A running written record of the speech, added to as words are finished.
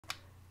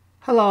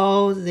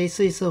Hello, this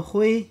is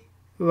Hui.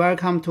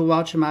 Welcome to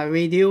watch my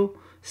video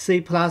C++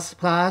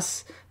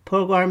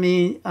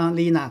 programming on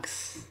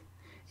Linux.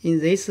 In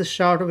this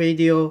short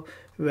video,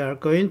 we are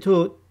going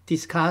to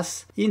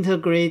discuss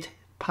integrate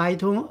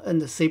Python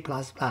and C++.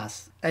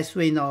 As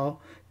we know,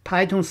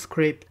 Python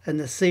script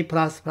and C++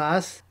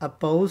 are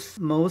both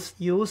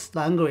most used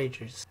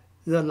languages.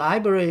 The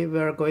library we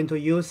are going to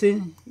use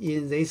in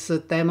this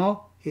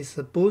demo is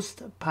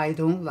Boost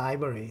Python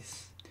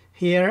libraries.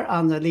 Here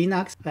on the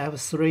Linux, we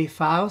have three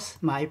files: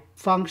 my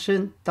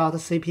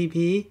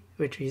function.cpp,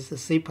 which is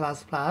C++,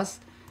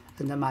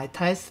 and my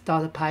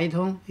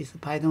test.python is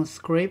Python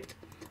script,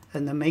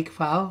 and the make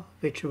file,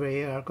 which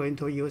we are going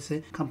to use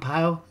to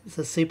compile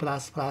the C++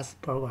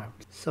 program.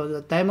 So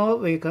the demo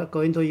we are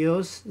going to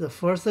use, the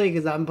first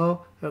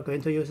example, we are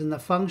going to use the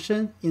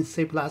function in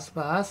C++,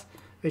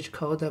 which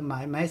called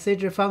my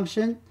message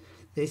function.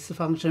 This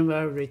function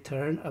will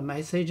return a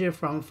message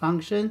from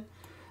function.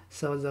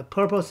 So the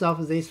purpose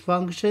of this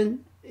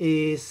function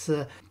is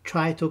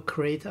try to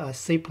create a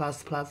C++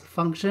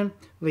 function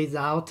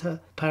without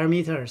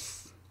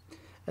parameters.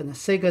 And the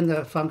second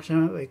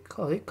function we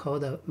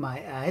call it my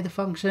add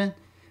function,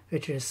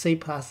 which is C++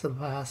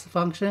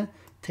 function.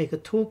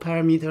 Take two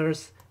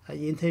parameters, an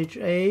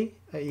integer a,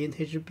 an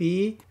integer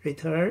b.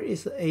 Return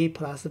is a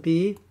plus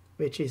b,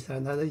 which is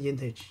another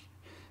integer.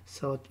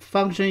 So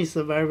function is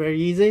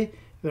very easy.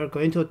 We are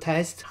going to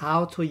test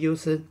how to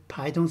use a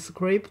Python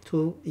script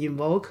to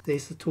invoke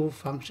these two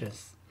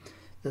functions.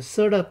 The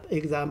third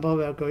example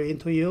we are going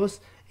to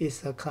use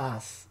is a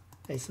class.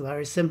 It's a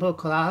very simple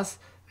class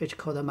which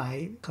called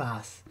my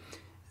class.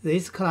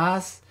 This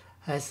class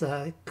has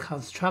a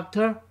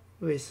constructor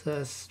with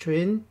a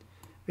string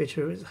which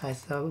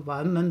has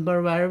one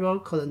member variable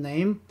called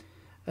name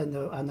and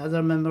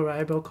another member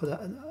variable called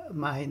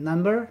my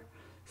number.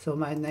 So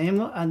my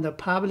name and the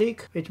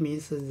public, which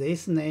means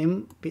this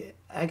name be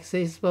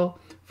accessible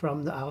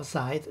from the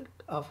outside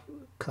of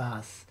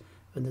class.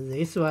 And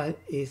this one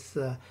is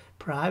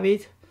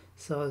private.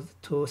 So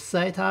to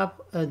set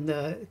up and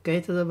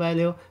get the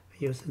value,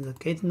 we use the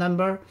get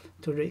number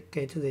to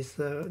get this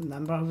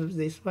number of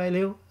this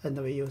value,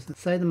 and we use the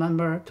set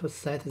number to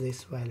set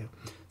this value.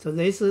 So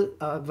this is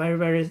a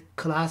very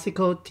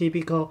classical,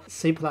 typical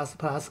C++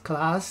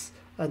 class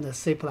and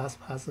C++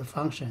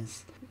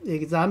 functions.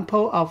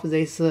 Example of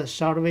this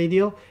short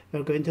video,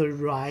 we're going to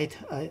write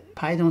a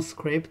Python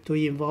script to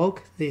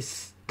invoke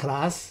this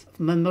class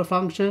member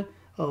function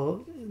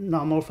or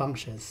normal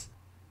functions.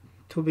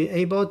 To be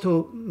able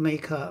to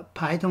make a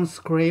Python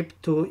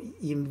script to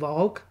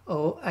invoke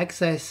or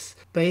access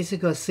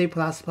basic C++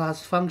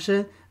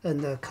 function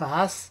and the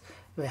class,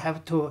 we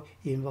have to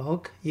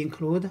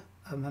include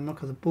a member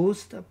called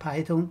boost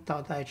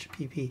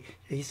python.hpp.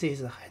 This is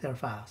the header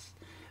files.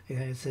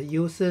 It's a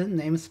user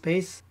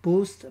namespace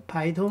boost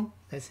Python.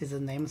 This is a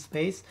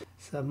namespace.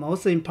 So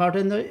most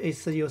important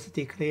is to use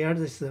declare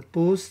this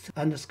boost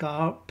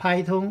underscore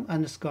Python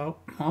underscore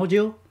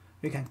module.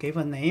 We can give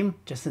a name.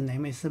 Just the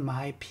name is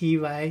my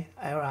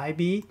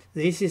pylib.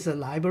 This is a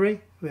library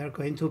we are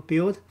going to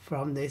build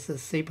from this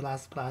C++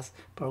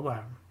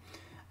 program.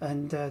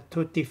 And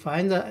to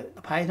define the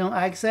Python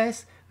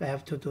access, we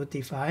have to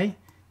define.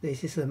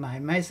 This is my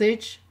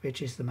message,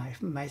 which is my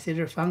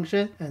message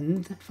function,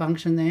 and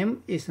function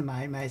name is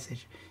my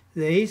message.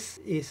 This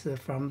is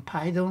from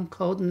Python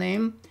code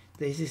name.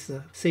 This is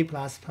a C++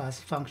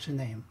 function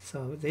name.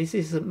 So this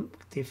is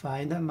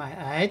defined my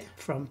add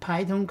from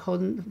Python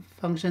code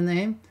function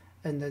name,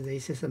 and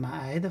this is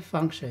my add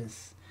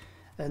functions.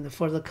 And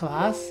for the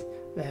class,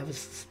 we have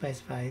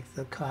specified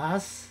the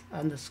class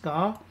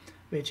underscore,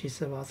 which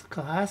is what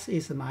class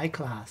is my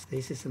class.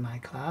 This is my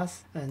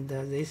class, and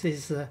this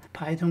is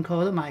Python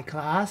code my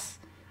class,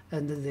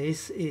 and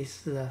this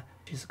is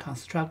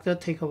constructor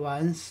take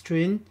one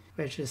string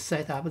which is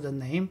set up the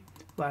name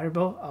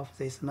variable of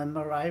this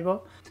member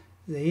variable.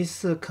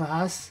 This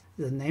class,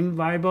 the name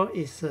variable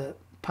is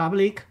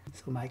public,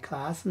 so my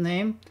class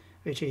name,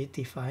 which is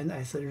defined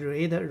as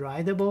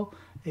readable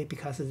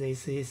because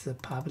this is a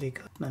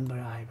public member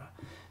variable.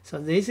 So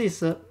this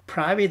is a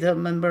private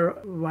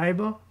member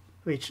variable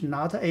which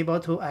not able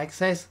to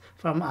access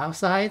from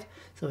outside.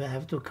 So we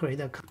have to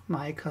create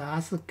my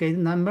class get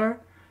number,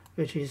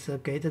 which is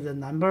get the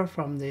number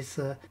from this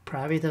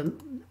private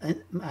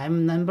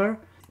m number.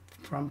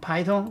 From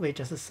Python, we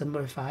just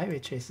simplify,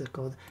 which is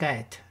called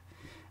get.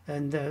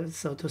 And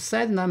so to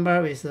set number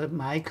with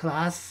my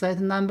class set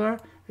number,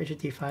 which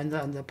is defined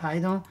under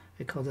Python,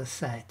 we call the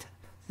set.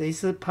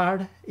 This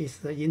part is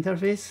the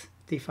interface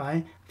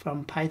defined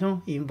from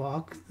Python,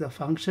 invoke the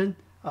function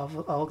of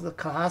all the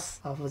class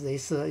of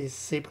this is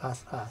C++.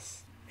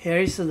 Here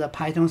is the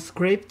Python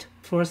script.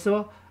 First of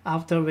all,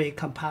 after we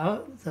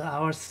compile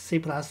our C++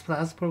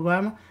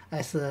 program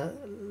as a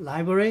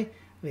library,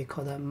 we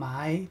call it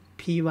my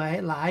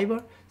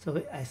pylib.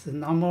 So as a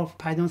normal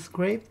Python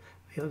script,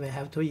 we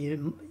have to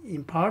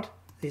import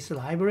this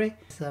library.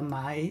 So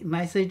my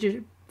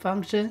message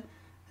function,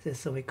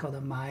 so we call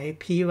it my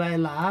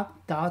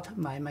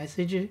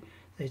pylab.myMessage,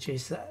 which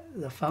is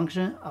the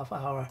function of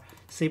our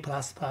C++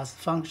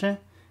 function.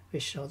 we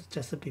showed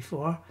just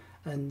before.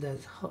 And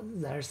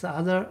there's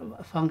other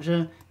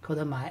function called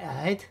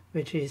myAdd,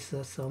 which is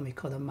so we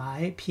call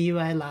my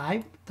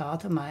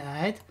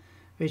pylive.myAdd,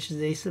 which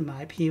this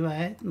my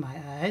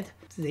myAdd.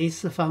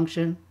 This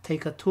function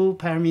take two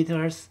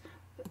parameters,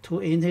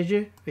 two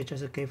integer, we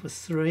just give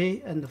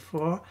 3 and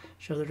 4,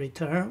 so the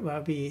return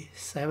will be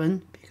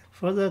 7.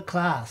 For the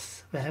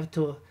class, we have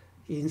to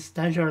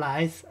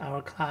instantialize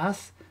our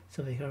class,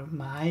 so we have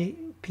my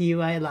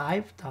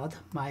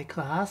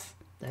pylive.myClass,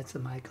 that's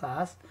my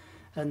class.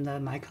 And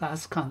my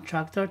class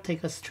constructor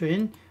take a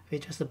string. We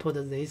just put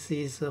this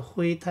is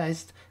Hui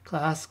test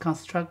class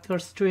constructor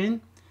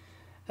string,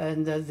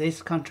 and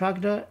this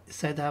constructor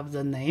set up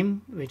the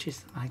name, which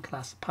is my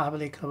class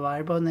public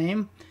variable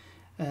name,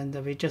 and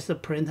we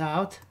just print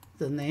out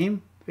the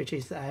name, which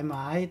is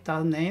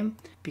mi.name,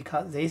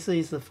 because this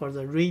is for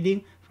the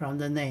reading from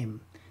the name.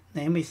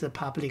 Name is the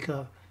public,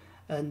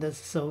 and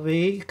so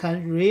we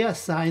can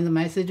reassign the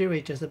message.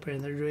 We just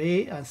print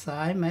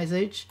reassign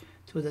message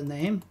to the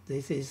name.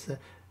 This is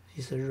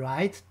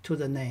write to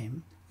the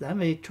name. Then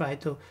we try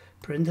to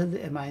print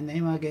my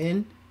name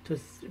again to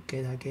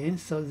get again.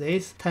 So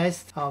this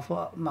test of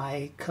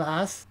my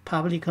class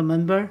public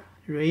member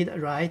read,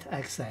 write,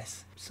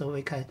 access. So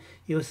we can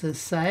use the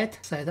set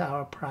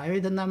our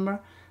private number,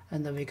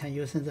 and we can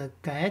use the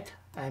get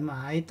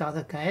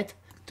mi.get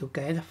to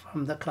get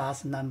from the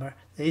class number.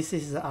 This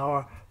is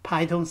our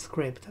Python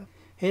script.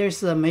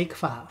 Here's the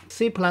makefile.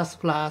 C++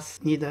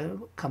 need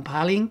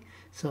compiling.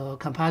 So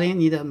compiling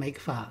need a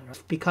makefile.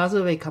 Because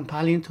we're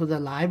compiling to the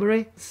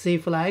library C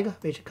flag,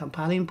 which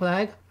compiling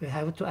flag, we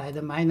have to add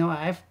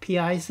 -f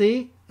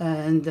pic,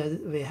 and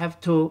we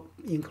have to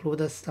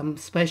include some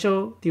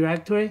special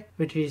directory,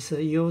 which is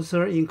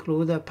user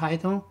include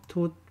Python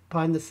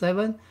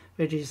 2.7,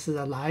 which is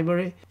the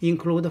library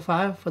include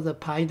file for the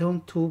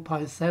Python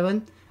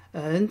 2.7,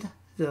 and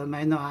the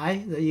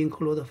 -i, the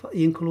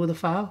include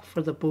file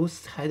for the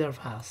boost header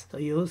files,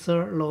 the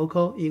user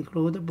local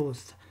include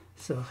boost.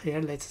 So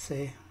here, let's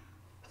say,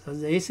 so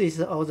this is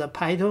all the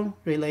Python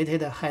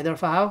related header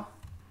file.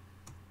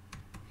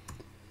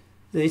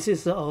 This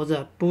is all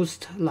the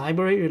boost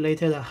library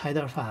related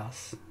header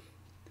files.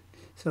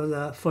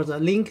 So for the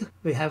link,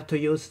 we have to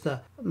use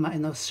the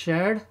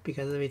 -shared,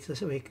 because we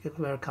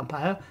will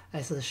compile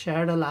as a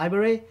shared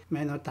library,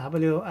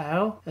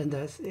 -wl, and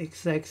the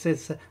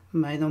x-axis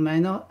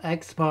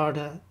export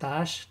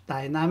dash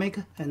dynamic,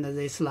 and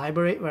this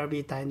library will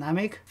be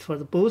dynamic for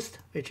the boost,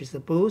 which is the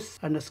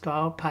boost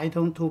underscore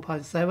Python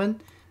 2.7,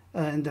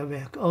 and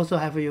we also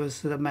have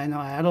used the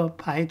 -l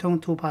Python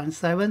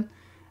 2.7,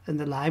 and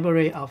the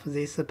library of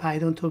this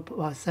Python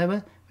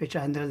 2.7, which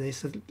under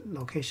this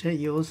location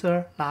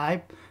user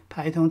lib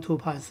Python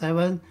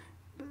 2.7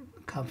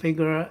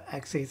 configure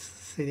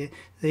access.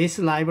 This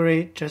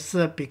library just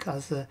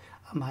because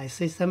my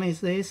system is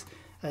this,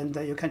 and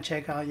you can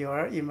check out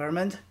your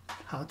environment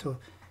how to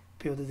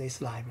build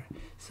this library.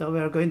 So we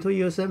are going to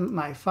use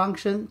my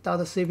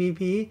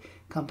function.cpp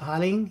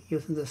compiling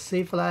using the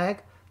C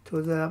flag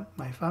to the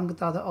my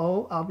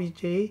func.o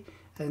obj,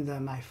 and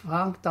my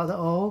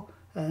func.o,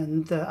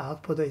 and the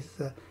output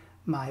is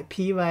my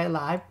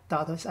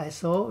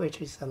pylive.so,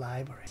 which is the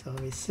library. So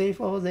we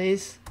save all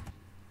this,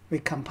 we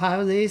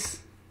compile this.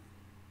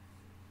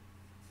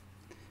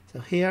 So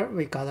here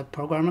we got a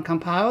program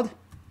compiled.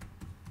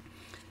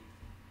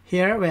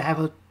 Here we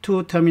have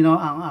two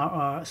terminals on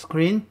our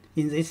screen.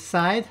 In this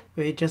side,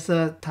 we just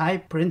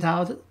print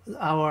out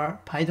our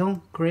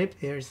Python script.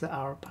 Here is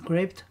our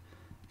script.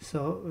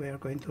 So we are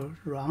going to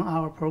run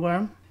our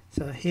program.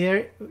 So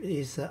here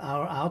is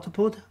our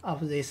output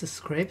of this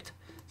script.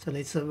 So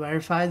let's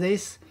verify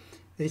this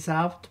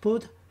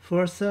output.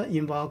 First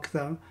invoke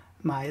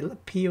my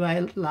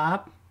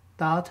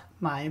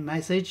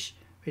pylab.myMessage,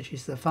 which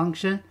is the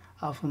function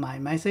of my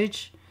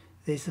message.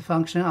 This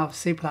function of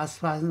C++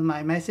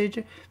 my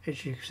message,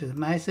 which is the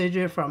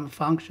message from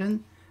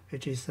function,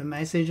 which is the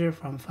message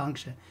from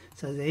function.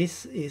 So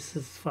this is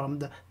from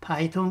the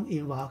Python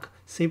invoke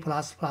C++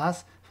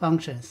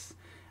 functions.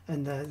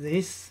 And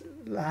this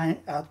line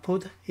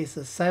output is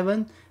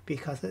 7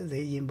 because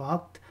they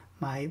invoked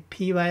my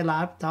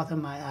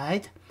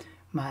pylab.myAdd.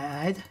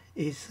 MyAdd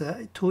is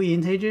 2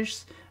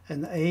 integers,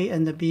 and A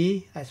and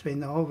B, as we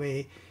know,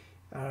 we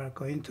are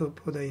going to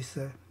put this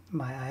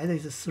MyAdd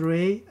is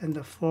 3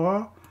 and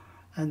 4,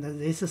 and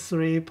this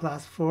 3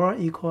 plus 4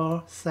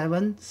 equals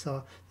 7,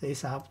 so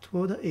this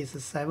output is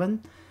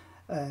 7.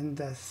 And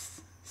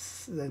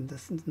then the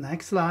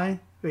next line,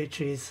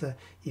 which is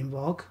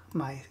invoke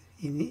my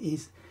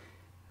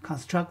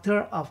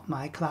constructor of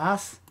my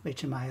class,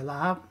 which my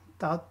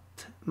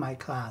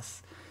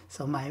lab.myClass.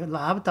 So my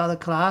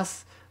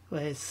lab.class,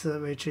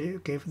 which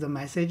give the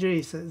message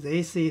is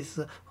this is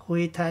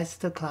Hui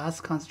test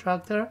class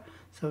constructor.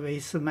 So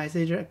this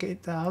message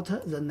get out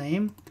the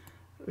name,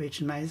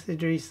 which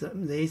message is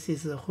this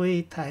is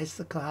Hui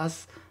test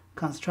class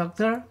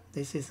constructor.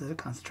 This is the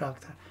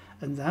constructor,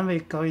 and then we're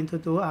going to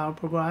do our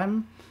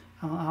program.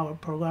 On our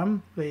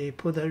program, we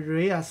put a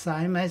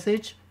reassign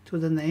message to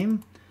the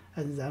name,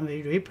 and then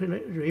we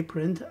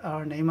reprint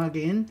our name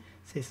again.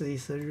 This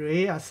is a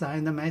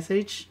reassigned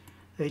message,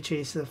 which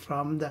is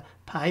from the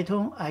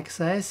Python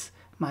access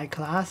my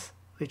class,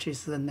 which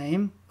is the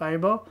name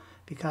variable.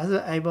 Because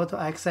we're able to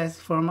access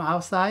from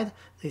outside,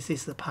 this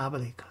is the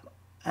public.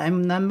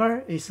 M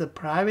number is a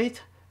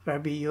private, where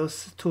we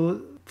use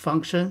two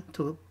functions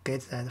to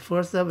get that.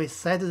 First, we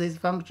set this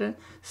function,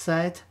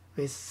 set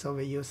with, so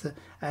we use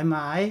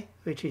mi,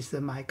 which is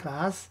my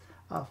class.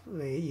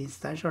 We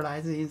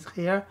instantialize it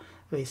here.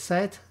 We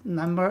set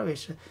number,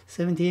 which is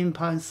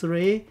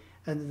 17.3,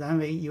 and then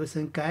we use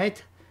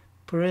get,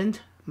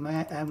 print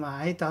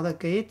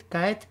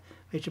mi.get,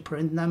 which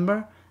print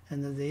number.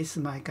 And this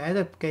my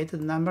get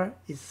number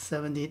is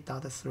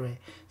 70.3.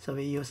 So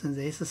we using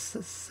this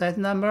set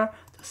number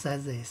to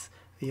set this.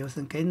 We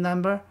using get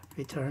number,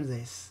 return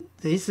this.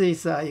 This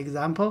is an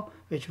example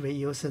which we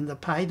use in the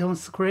Python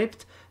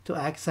script to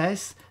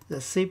access the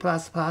C++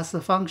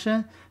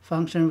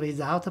 function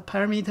without a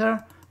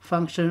parameter,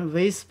 function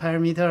with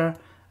parameter,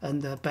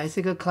 and the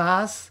basic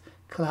class.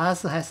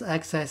 Class has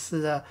access to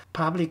the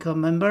public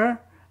member,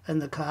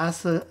 and the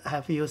class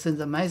have using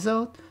the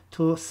method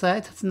to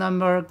set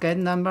number, get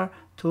number,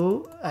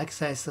 to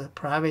access a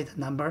private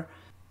number.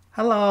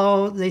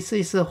 Hello, this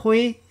is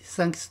Hui.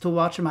 Thanks to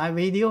watch my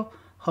video.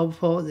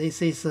 Hopefully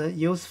this is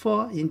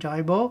useful,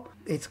 enjoyable.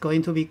 It's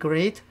going to be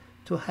great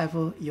to have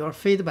your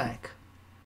feedback.